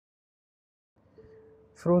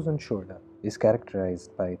Frozen shoulder is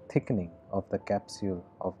characterized by thickening of the capsule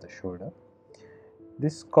of the shoulder.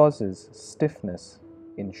 This causes stiffness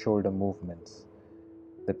in shoulder movements.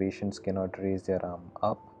 The patients cannot raise their arm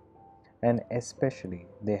up, and especially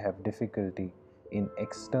they have difficulty in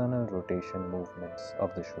external rotation movements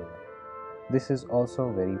of the shoulder. This is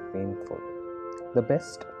also very painful. The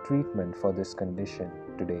best treatment for this condition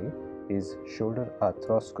today is shoulder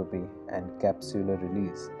arthroscopy and capsular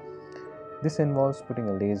release. This involves putting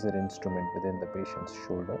a laser instrument within the patient's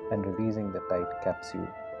shoulder and releasing the tight capsule.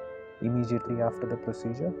 Immediately after the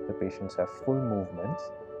procedure, the patients have full movements.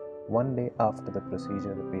 One day after the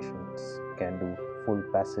procedure, the patients can do full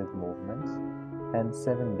passive movements, and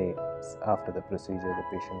 7 days after the procedure,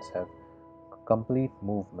 the patients have complete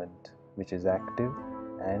movement which is active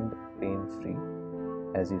and pain-free.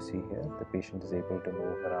 As you see here, the patient is able to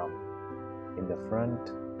move her arm in the front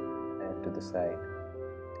and to the side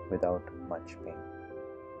without much pain.